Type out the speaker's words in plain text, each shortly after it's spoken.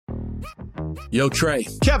Yo, Trey.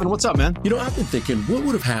 Kevin, what's up, man? You know, I've been thinking, what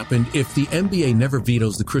would have happened if the NBA never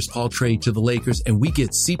vetoes the Chris Paul trade to the Lakers and we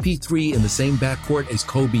get CP3 in the same backcourt as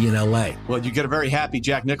Kobe in LA? Well, you get a very happy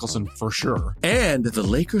Jack Nicholson for sure. And the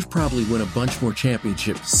Lakers probably win a bunch more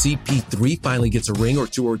championships. CP3 finally gets a ring or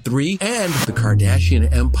 2 or 3, and the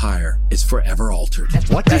Kardashian empire is forever altered.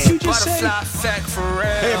 What did you just say?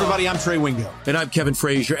 Hey, everybody, I'm Trey Wingo. And I'm Kevin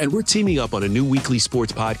Frazier, and we're teaming up on a new weekly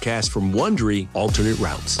sports podcast from Wondery, Alternate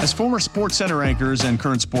Routes. As former Sports Center anchors and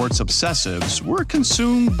current sports obsessives, we're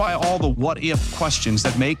consumed by all the what-if questions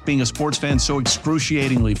that make being a sports fan so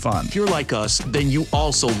excruciatingly fun. If you're like us, then you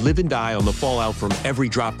also live and die on the fallout from every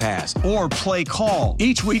drop pass. Or play call.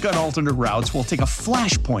 Each week on Alternate Routes, we'll take a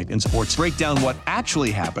flashpoint in sports, break down what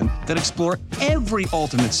actually happened, then explore every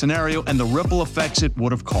alternate scenario and the ripple effects it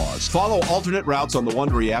would have caused. Follow Alternate Routes on the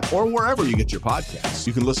Wondery app or wherever you get your podcasts.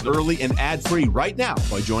 You can listen early and ad-free right now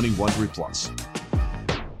by joining Wondery Plus.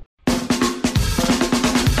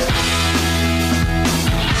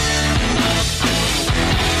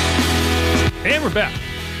 And we're back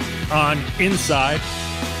on Inside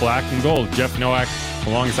Black and Gold. Jeff Nowak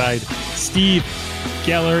alongside Steve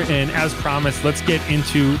Geller. And as promised, let's get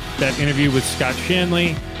into that interview with Scott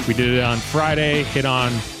Shanle. We did it on Friday, hit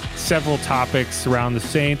on several topics around the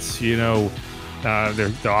Saints, you know,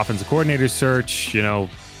 the offensive coordinator search, you know,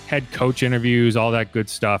 head coach interviews, all that good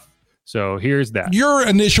stuff. So here's that. Your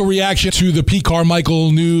initial reaction to the Pete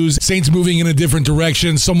Carmichael news, Saints moving in a different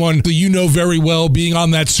direction, someone that you know very well being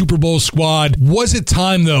on that Super Bowl squad. Was it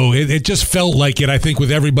time, though? It just felt like it, I think,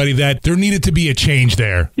 with everybody that there needed to be a change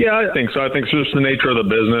there. Yeah, I think so. I think it's just the nature of the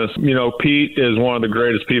business. You know, Pete is one of the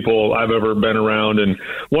greatest people I've ever been around and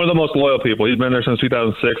one of the most loyal people. He's been there since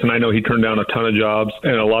 2006, and I know he turned down a ton of jobs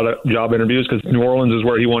and a lot of job interviews because New Orleans is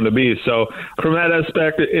where he wanted to be. So from that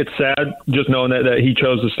aspect, it's sad just knowing that he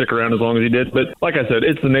chose to stick around as long as he did. But like I said,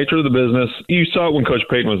 it's the nature of the business. You saw it when Coach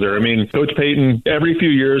Payton was there. I mean, Coach Payton every few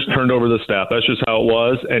years turned over the staff. That's just how it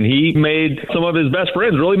was. And he made some of his best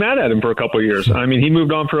friends really mad at him for a couple of years. I mean, he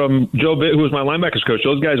moved on from Joe Bitt, who was my linebackers coach.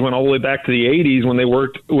 Those guys went all the way back to the 80s when they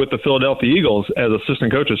worked with the Philadelphia Eagles as assistant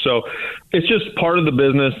coaches. So it's just part of the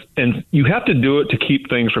business, and you have to do it to keep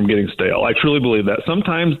things from getting stale. I truly believe that.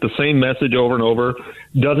 Sometimes the same message over and over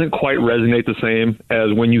doesn't quite resonate the same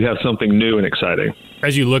as when you have something new and exciting.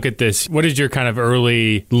 As you look at this, what is your kind of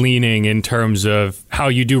early leaning in terms of how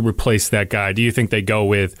you do replace that guy? Do you think they go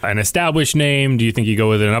with an established name? Do you think you go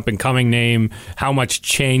with an up-and-coming name? How much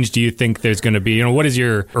change do you think there's going to be? You know, what is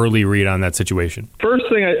your early read on that situation? First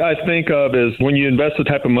thing I think of is when you invest the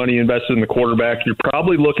type of money you invested in the quarterback, you're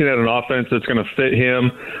probably looking at an offense that's going to fit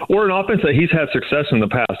him or an offense that he's had success in the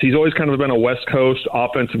past. He's always kind of been a West Coast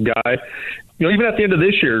offensive guy. You know, even at the end of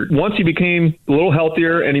this year, once he became a little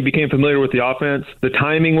healthier and he became familiar with the offense, the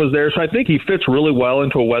timing was there. So I think he fits really well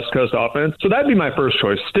into a West Coast offense. So that'd be my first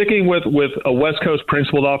choice, sticking with a West Coast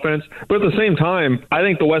principled offense. But at the same time, I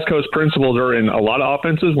think the West Coast principles are in a lot of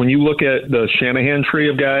offenses. When you look at the Shanahan tree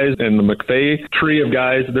of guys and the McVay tree of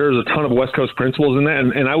guys, there's a ton of West Coast principles in that.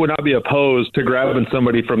 And I would not be opposed to grabbing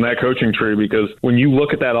somebody from that coaching tree, because when you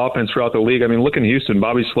look at that offense throughout the league, I mean, look in Houston,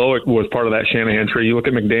 Bobby Slowick was part of that Shanahan tree. You look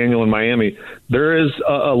at McDaniel in Miami. There is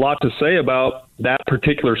a lot to say about that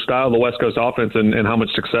particular style of the West Coast offense and how much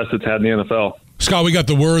success it's had in the NFL. Scott, we got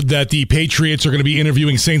the word that the Patriots are going to be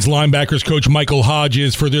interviewing Saints linebackers coach Michael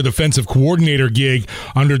Hodges for their defensive coordinator gig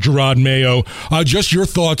under Gerard Mayo. Just your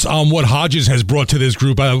thoughts on what Hodges has brought to this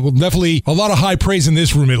group. Definitely a lot of high praise in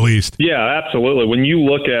this room, at least. Yeah, absolutely. When you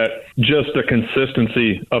look at just the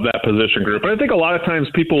consistency of that position group, and I think a lot of times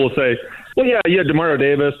people will say, well, yeah, DeMario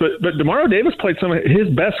Davis, but DeMario Davis played some of his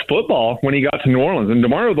best football when he got to New Orleans. And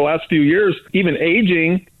DeMario, the last few years, even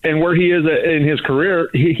aging and where he is in his career,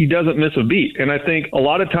 he doesn't miss a beat. And I think a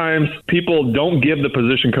lot of times people don't give the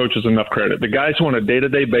position coaches enough credit. The guys who on a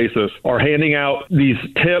day-to-day basis are handing out these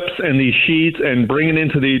tips and these sheets and bringing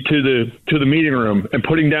into to the meeting room and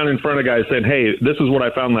putting down in front of guys saying, hey, this is what I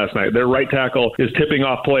found last night. Their right tackle is tipping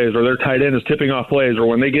off plays, or their tight end is tipping off plays, or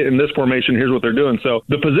when they get in this formation, here's what they're doing. So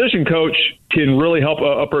the position coach can really help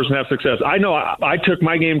a person have success. I know I took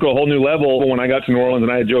my game to a whole new level when I got to New Orleans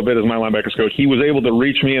and I had Joe Bitt as my linebackers coach. He was able to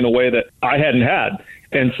reach me in a way that I hadn't had.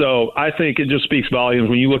 And so I think it just speaks volumes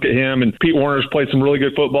when you look at him. And Pete Warner's played some really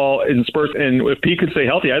good football in spurts. And if Pete can stay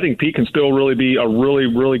healthy, I think Pete can still really be a really,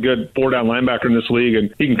 really good four-down linebacker in this league.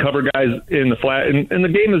 And he can cover guys in the flat. And the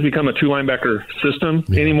game has become a two-linebacker system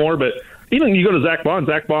anymore. But even you go to Zach Bond.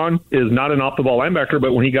 Zach Bond is not an off-the-ball linebacker,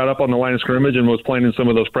 but when he got up on the line of scrimmage and was playing in some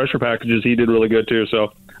of those pressure packages, he did really good too.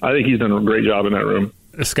 So I think he's done a great job in that room.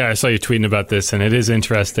 Scott, I saw you tweeting about this, and it is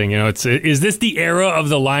interesting. Is this the era of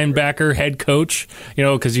the linebacker head coach?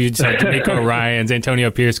 Because you said D'Amico Ryans,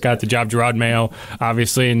 Antonio Pierce got the job, Gerard Mayo,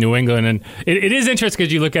 obviously in New England, and it is interesting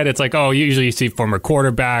because you look at it, it's like, usually you see former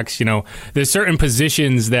quarterbacks. There's certain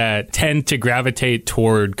positions that tend to gravitate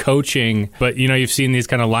toward coaching, but you've seen these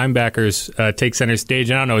kind of linebackers take center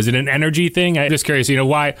stage. I don't know, is it an energy thing? I'm just curious.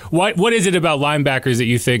 Why? What is it about linebackers that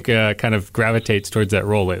you think kind of gravitates towards that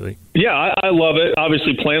role lately? Yeah, I love it.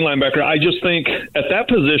 Obviously, playing linebacker, I just think at that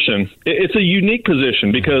position, it's a unique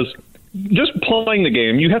position because just playing the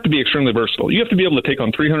game, you have to be extremely versatile. You have to be able to take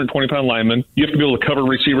on 320-pound linemen. You have to be able to cover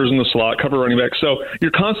receivers in the slot, cover running backs. So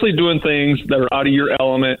you're constantly doing things that are out of your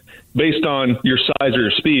element based on your size or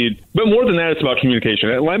your speed. But more than that, it's about communication.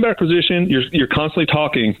 At linebacker position, you're constantly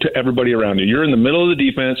talking to everybody around you. You're in the middle of the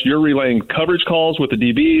defense. You're relaying coverage calls with the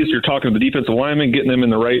DBs. You're talking to the defensive linemen, getting them in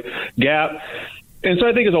the right gap. And so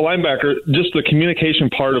I think as a linebacker, just the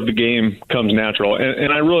communication part of the game comes natural.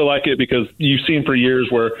 And I really like it because you've seen for years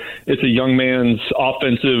where it's a young man's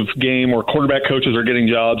offensive game where quarterback coaches are getting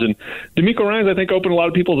jobs. And D'Amico Ryans, I think, opened a lot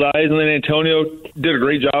of people's eyes. And then Antonio did a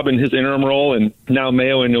great job in his interim role, and now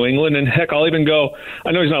Mayo in New England. And heck, I'll even go,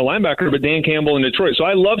 I know he's not a linebacker, but Dan Campbell in Detroit. So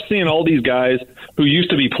I love seeing all these guys who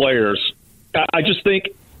used to be players. I just think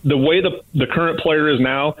the way the current player is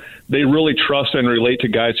now, they really trust and relate to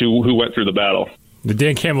guys who went through the battle.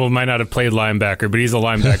 Dan Campbell might not have played linebacker, but he's a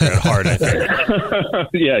linebacker at heart, I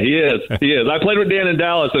think. Yeah, he is. I played with Dan in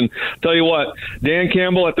Dallas, and tell you what, Dan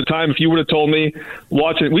Campbell at the time, if you would have told me,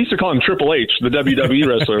 watching, we used to call him Triple H, the WWE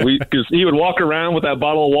wrestler, because he would walk around with that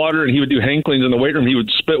bottle of water, and he would do hang cleans in the weight room. He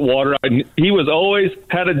would spit water out. And he was always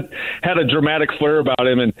had a dramatic flair about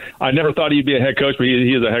him, and I never thought he'd be a head coach, but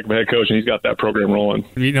he is a heck of a head coach, and he's got that program rolling.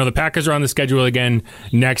 The Packers are on the schedule again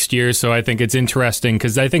next year, so I think it's interesting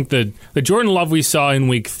because I think the Jordan Love we saw in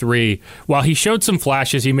week 3, while he showed some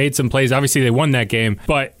flashes, he made some plays. Obviously, they won that game,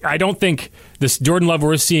 but I don't think this Jordan Love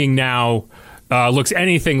we're seeing now looks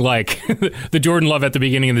anything like the Jordan Love at the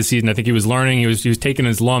beginning of the season. I think he was learning. He was taking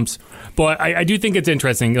his lumps. But I do think it's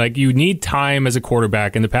interesting. Like, you need time as a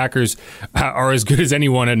quarterback, and the Packers are as good as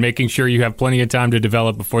anyone at making sure you have plenty of time to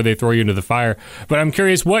develop before they throw you into the fire. But I'm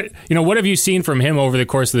curious, what have you seen from him over the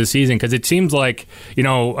course of the season? Because it seems like,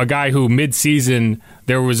 a guy who mid-season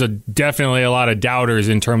there was definitely a lot of doubters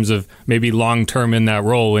in terms of maybe long-term in that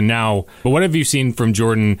role. And now, but what have you seen from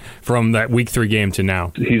Jordan from that week 3 game to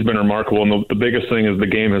now? He's been remarkable. And the biggest thing is the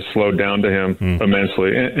game has slowed down to him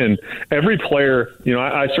immensely. And every player,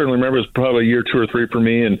 I certainly remember it was probably a year 2 or 3 for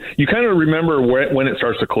me. And you kind of remember when it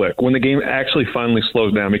starts to click, when the game actually finally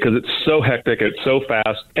slows down because it's so hectic, it's so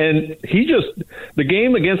fast. And the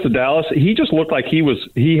game against the Dallas, he just looked like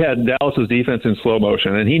he had Dallas's defense in slow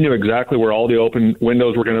motion. And he knew exactly where all the open windows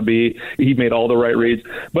were going to be. He made all the right reads.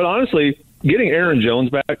 But honestly, getting Aaron Jones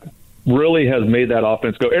back really has made that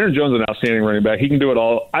offense go. Aaron Jones is an outstanding running back. He can do it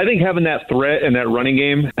all. I think having that threat and that running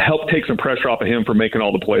game helped take some pressure off of him for making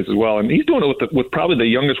all the plays as well. And he's doing it with probably the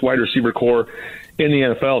youngest wide receiver core in the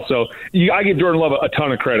NFL. So I give Jordan Love a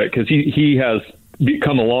ton of credit because he has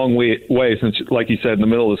come a long way since, like you said, in the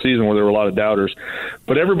middle of the season where there were a lot of doubters.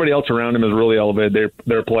 But everybody else around him has really elevated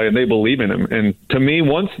their play, and they believe in him. And to me,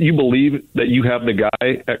 once you believe that you have the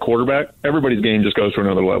guy at quarterback, everybody's game just goes to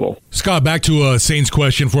another level. Scott, back to a Saints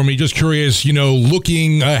question for me. Just curious,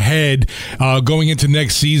 looking ahead, going into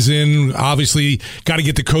next season, obviously got to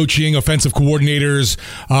get the coaching, offensive coordinators,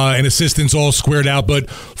 and assistants all squared out.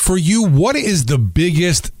 But for you, what is the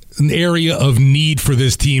biggest area of need for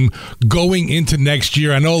this team going into next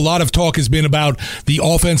year? I know a lot of talk has been about the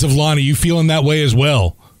offensive line. Are you feeling that way as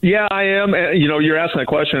well? Yeah, I am. You're asking that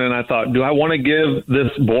question, and I thought, do I want to give this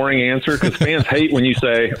boring answer? Because fans hate when you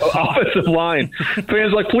say offensive line.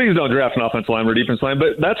 Fans are like, please don't draft an offensive line or defensive line.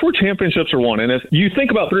 But that's where championships are won. And if you think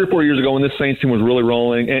about 3 or 4 years ago when this Saints team was really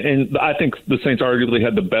rolling, and I think the Saints arguably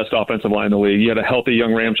had the best offensive line in the league. You had a healthy young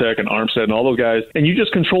Ramczyk and Armstead and all those guys, and you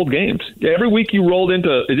just controlled games. Every week you rolled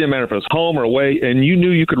into, it didn't matter if it was home or away, and you knew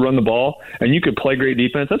you could run the ball and you could play great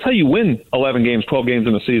defense. That's how you win 11 games, 12 games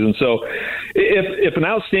in a season. So if an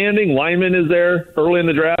outstanding lineman is there early in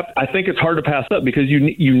the draft, I think it's hard to pass up because you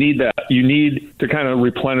need that. You need to kind of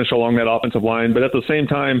replenish along that offensive line. But at the same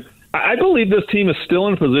time, I believe this team is still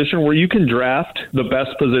in a position where you can draft the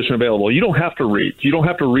best position available. You don't have to reach. You don't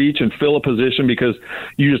have to reach and fill a position because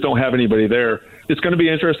you just don't have anybody there. it's going to be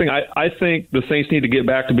interesting. I think the Saints need to get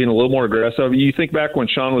back to being a little more aggressive. You think back when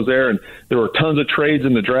Sean was there and there were tons of trades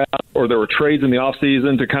in the draft, or there were trades in the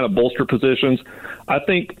offseason to kind of bolster positions. I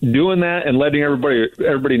think doing that and letting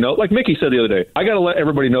everybody know, like Mickey said the other day, I got to let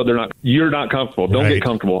everybody know you're not comfortable. Don't get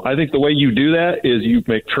comfortable. I think the way you do that is you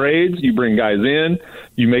make trades, you bring guys in,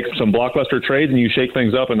 you make some blockbuster trades, and you shake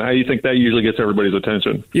things up. And I think that usually gets everybody's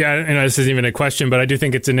attention. Yeah, and this isn't even a question, but I do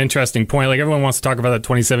think it's an interesting point. Like, everyone wants to talk about that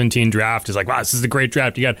 2017 draft. It's like, wow, this is a great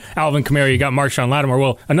draft. You got Alvin Kamara, you got Marshawn Lattimore.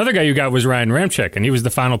 Well, another guy you got was Ryan Ramczyk, and he was the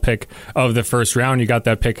final pick of the first round. You got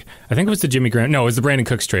that pick. I think it was the Jimmy Graham. No, it was the Brandon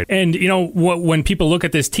Cooks trade. And when people look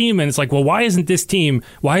at this team, and it's like, well, why isn't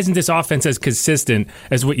this offense as consistent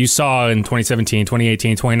as what you saw in 2017,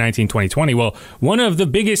 2018, 2019, 2020? Well, one of the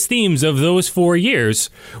biggest themes of those 4 years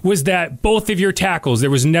was that both of your tackles,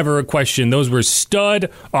 there was never a question. Those were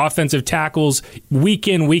stud offensive tackles. Week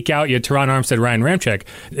in, week out, you had Teron Armstead, Ryan Ramczyk.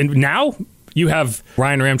 And now you have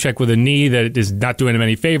Ryan Ramczyk with a knee that is not doing him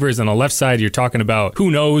any favors. On the left side, you're talking about,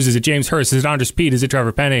 who knows? Is it James Hurst? Is it Andres Pete? Is it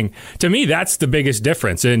Trevor Penning? To me, that's the biggest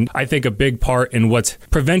difference. And I think a big part in what's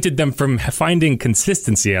prevented them from finding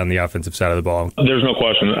consistency on the offensive side of the ball. There's no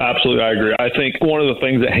question. Absolutely, I agree. I think one of the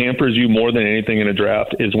things that hampers you more than anything in a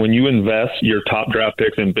draft is when you invest your top draft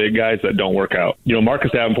picks in big guys that don't work out.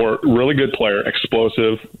 Marcus Davenport, really good player,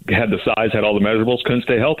 explosive, had the size, had all the measurables, couldn't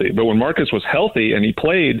stay healthy. But when Marcus was healthy and he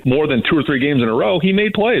played more than 2 or 3 games in a row, he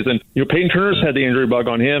made plays. And Peyton Turner's had the injury bug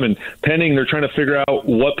on him, and Penning, they're trying to figure out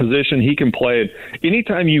what position he can play.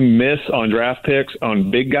 Anytime you miss on draft picks on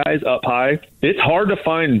big guys up high, it's hard to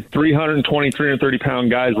find 320, 330-pound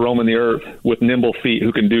guys roaming the earth with nimble feet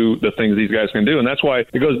who can do the things these guys can do. And that's why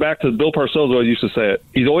it goes back to Bill Parcells always used to say it.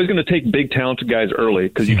 He's always going to take big, talented guys early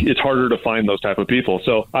because it's harder to find those type of people.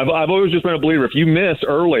 So I've always just been a believer. If you miss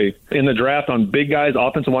early in the draft on big guys,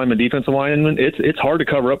 offensive linemen, defensive linemen, it's hard to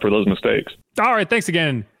cover up for those mistakes. All right. Thanks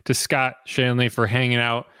again to Scott Shanle for hanging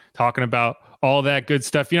out, talking about all that good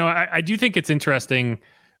stuff. I do think it's interesting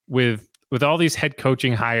with all these head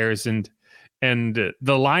coaching hires and the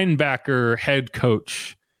linebacker head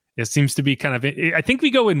coach. It seems to be kind of, I think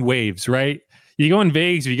we go in waves, right? You go in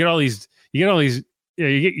waves, you go in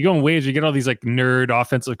waves, you get all these like nerd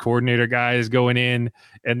offensive coordinator guys going in,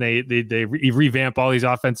 and they revamp all these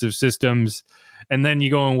offensive systems. And then you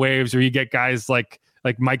go in waves where you get guys like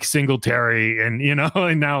Mike Singletary and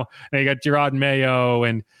now you got Gerard Mayo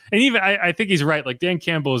and even I think he's right. Like, Dan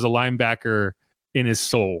Campbell is a linebacker in his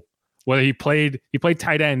soul. Whether he played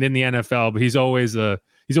tight end in the NFL, but he's always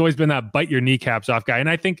been that bite your kneecaps off guy. And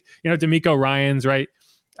I think, DeMeco Ryans, right?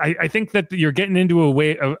 I think that you're getting into a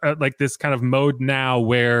way of like this kind of mode now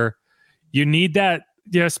where you need that,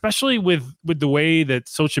 especially with the way that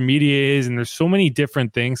social media is, and there's so many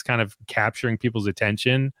different things kind of capturing people's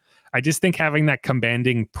attention. I just think having that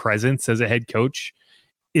commanding presence as a head coach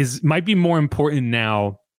might be more important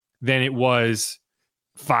now than it was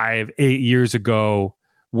 5-8 years ago,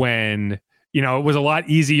 when it was a lot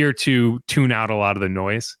easier to tune out a lot of the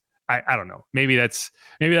noise. I don't know. Maybe that's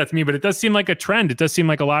me, but it does seem like a trend. It does seem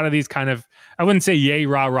like a lot of these kind of, I wouldn't say yay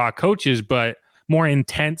rah coaches, but more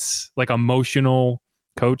intense, like emotional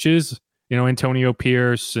coaches. Antonio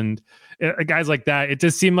Pierce and guys like that. It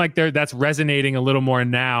does seem like that's resonating a little more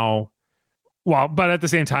now. Well, but at the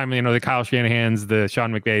same time, the Kyle Shanahans, the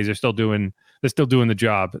Sean McVays, they're still doing the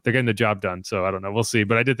job. They're getting the job done. So I don't know. We'll see.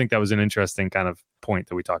 But I did think that was an interesting kind of point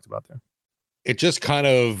that we talked about there. It's just kind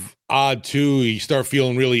of odd too. You start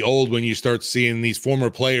feeling really old when you start seeing these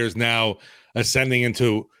former players now ascending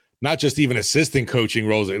into not just even assistant coaching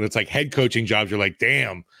roles, and it's like head coaching jobs. You're like,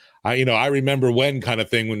 damn, I remember when kind of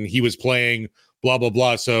thing when he was playing, blah, blah,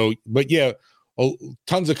 blah. So, but yeah,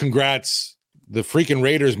 tons of congrats. The freaking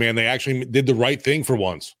Raiders, man, they actually did the right thing for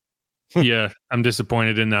once. Yeah, I'm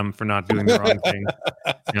disappointed in them for not doing the wrong thing.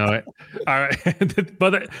 All right.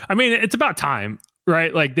 But I mean, it's about time,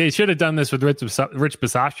 right? Like, they should have done this with Rich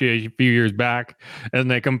Bisaccia a few years back,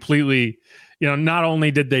 and they completely, not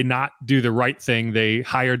only did they not do the right thing, they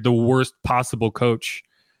hired the worst possible coach.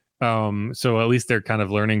 So at least they're kind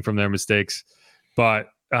of learning from their mistakes. But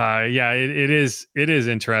yeah, it is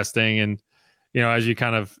interesting, and as you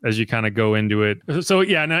kind of go into it. So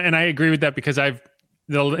yeah, and I agree with that, because in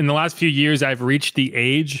the last few years I've reached the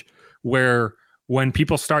age where when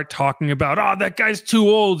people start talking about, oh, that guy's too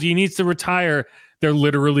old, he needs to retire, they're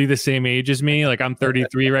literally the same age as me. Like, I'm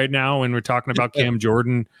 33 right now, and we're talking about Cam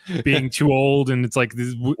Jordan being too old, and it's like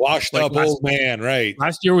this washed up old man, right?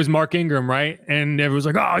 Last year was Mark Ingram, right? And everyone's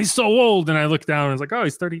like, oh, he's so old, and I looked down and I was like, oh,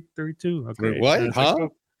 he's 32. Okay, what? Huh? Like, oh,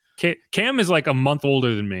 Cam is like a month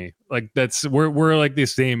older than me. Like, we're like the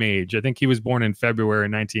same age. I think he was born in February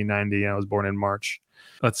 1990, and I was born in March.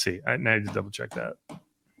 let's see. I need to double check that.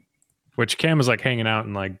 Which Cam is like hanging out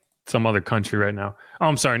in like some other country right now. Oh,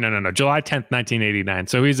 I'm sorry. No. July 10th, 1989.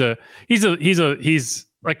 So he's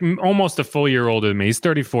like almost a full year older than me. He's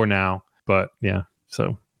 34 now, but yeah.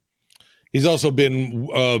 So he's also been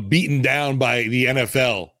beaten down by the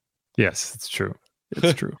NFL. Yes, it's true.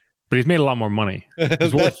 It's true. But he's made a lot more money.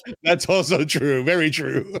 That's also true. Very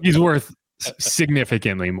true. He's worth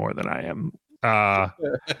significantly more than I am.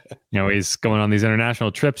 He's going on these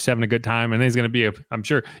international trips, having a good time, and he's going to be I'm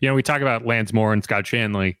sure, we talk about Lance Moore and Scott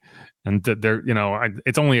Shanle, and they're,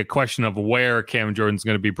 it's only a question of where Cam Jordan's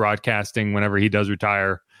going to be broadcasting whenever he does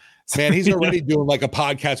retire. Man, he's already doing like a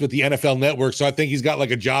podcast with the NFL Network, so I think he's got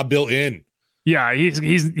like a job built in. Yeah,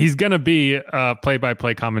 he's going to be a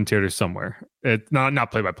play-by-play commentator somewhere.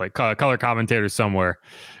 Not play-by-play, color commentator somewhere.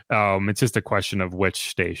 It's just a question of which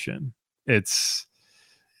station. It's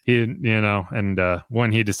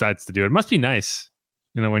when he decides to do it, it must be nice.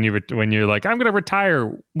 When you're like, I'm going to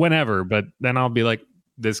retire whenever, but then I'll be like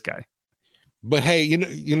this guy. But hey,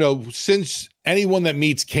 since anyone that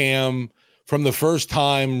meets Cam from the first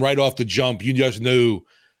time right off the jump, you just knew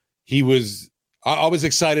he was. I was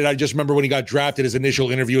excited. I just remember when he got drafted, his initial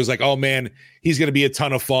interview was like, oh man, he's going to be a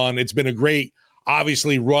ton of fun. It's been a great,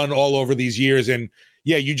 obviously, run all over these years. And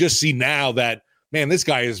yeah, you just see now that, man, this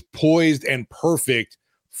guy is poised and perfect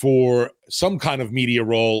for some kind of media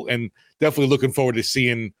role, and definitely looking forward to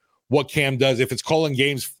seeing what Cam does. If it's calling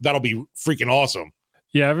games, that'll be freaking awesome.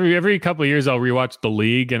 Yeah, every couple of years I'll rewatch The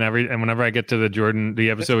League, and whenever I get to the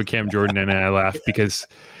episode with Cam Jordan, and I laugh because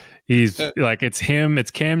he's like, it's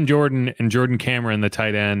Cam Jordan and Jordan Cameron, the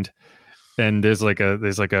tight end, and there's like a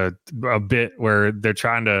bit where they're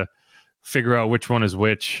trying to figure out which one is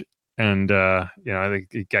which, and I think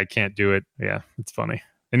the guy can't do it. Yeah, it's funny.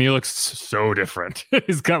 And he looks so different.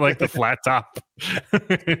 He's got like the flat top.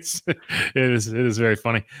 It is very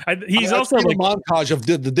funny. He's also like a montage of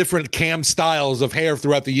the different Cam styles of hair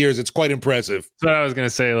throughout the years. It's quite impressive. So I was gonna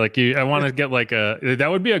say, like, I want to get like that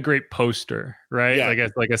would be a great poster, right? Yeah.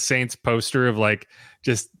 Like a Saints poster of like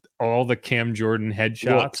just all the Cam Jordan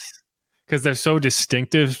headshots, because they're so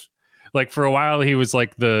distinctive. Like for a while he was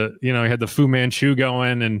like he had the Fu Manchu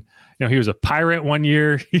going, and he was a pirate one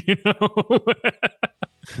year.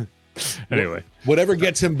 Anyway, whatever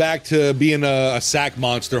gets him back to being a sack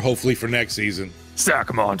monster, hopefully for next season.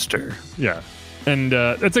 Sack monster, yeah. And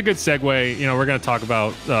that's a good segue. We're going to talk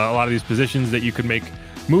about a lot of these positions that you could make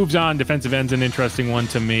moves on. Defensive end's an interesting one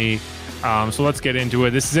to me. So let's get into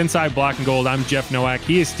it. This is Inside Black and Gold. I'm Jeff Nowak.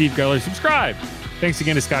 He is Steve Geller. Subscribe. Thanks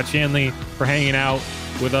again to Scott Shanle for hanging out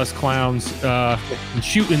with us clowns and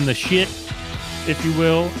shooting the shit, if you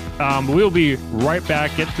will. But we'll be right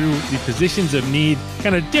back, get through the positions of need,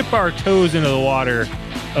 kind of dip our toes into the water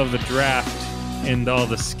of the draft and all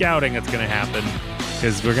the scouting that's going to happen,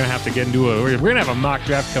 because we're going to have to get into we're going to have a mock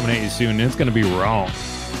draft coming at you soon, and it's going to be wrong.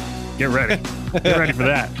 Get ready. Get ready for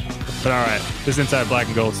that. But all right, this is Inside Black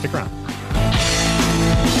and Gold. Stick around.